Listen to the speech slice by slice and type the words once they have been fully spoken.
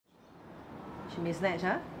She may snatch,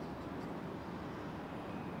 huh?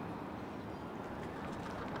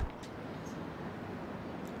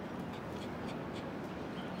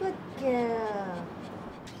 Good girl.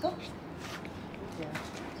 Go. Good girl.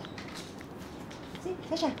 See,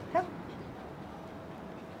 Tasha, help.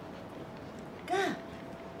 Go.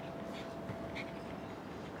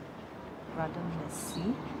 Rather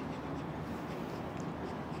messy.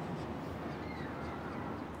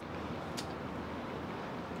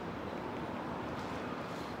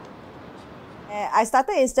 I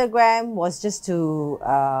started Instagram was just to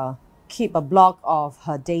keep a blog of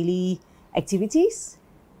her daily activities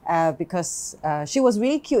because she was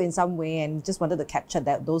really cute in some way and just wanted to capture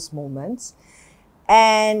those moments.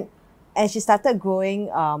 And she started growing,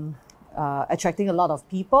 attracting a lot of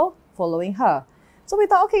people following her. So we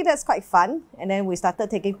thought, okay, that's quite fun. And then we started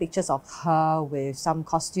taking pictures of her with some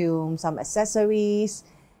costumes, some accessories.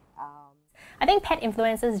 I think pet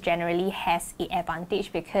influencers generally has an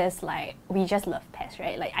advantage because like we just love pets,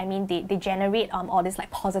 right? Like I mean they generate all these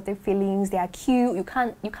like positive feelings. They are cute. You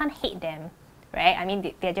can't hate them, right? I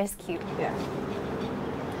mean they're just cute. Yeah.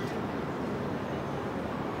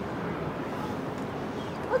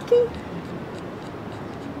 Okay.